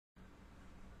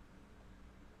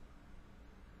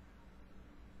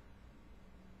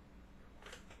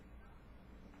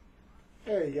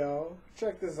Hey y'all,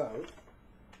 check this out.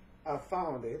 I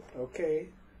found it, okay?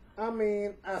 I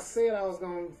mean, I said I was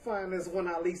gonna find this when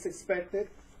I least expected.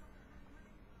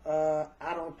 I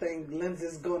don't think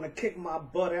Lindsay's gonna kick my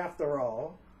butt after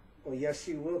all. Well, yes,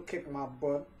 she will kick my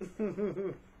butt.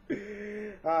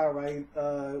 Alright,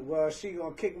 well, she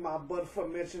gonna kick my butt for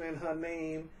mentioning her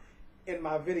name in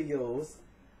my videos.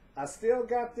 I still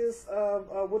got this,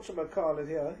 whatchamacallit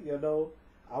here, you know.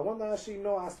 I wonder if she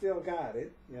know I still got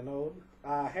it, you know.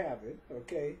 I have it,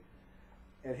 okay.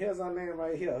 And here's her name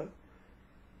right here,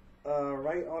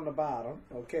 right on the bottom,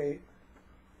 okay.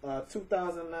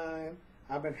 2009.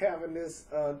 I've been having this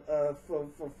for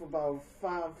about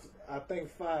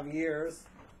 5 years.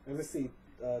 Let me see,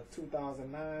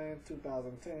 2009,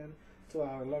 2010,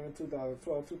 2011,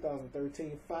 2012,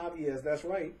 2013, 5 years. That's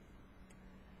right.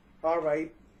 All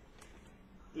right.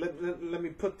 Let me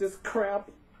put this crap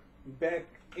back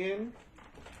in.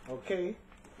 Okay.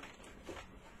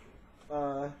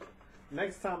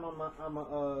 Next time I'm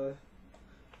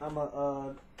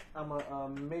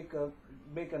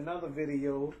make another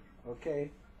video.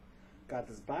 Okay. Got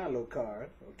this buy low card.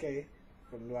 Okay,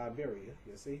 from New Iberia.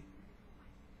 You see.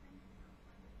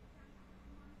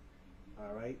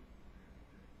 All right.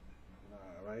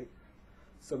 All right.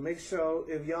 So make sure,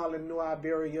 if y'all in New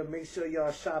Iberia, make sure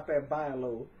y'all shop at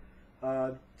Bilo,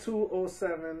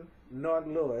 207 North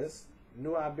Lewis,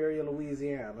 New Iberia,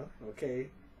 Louisiana. Okay.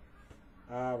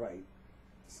 All right.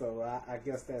 So I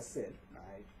guess that's it. All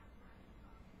right.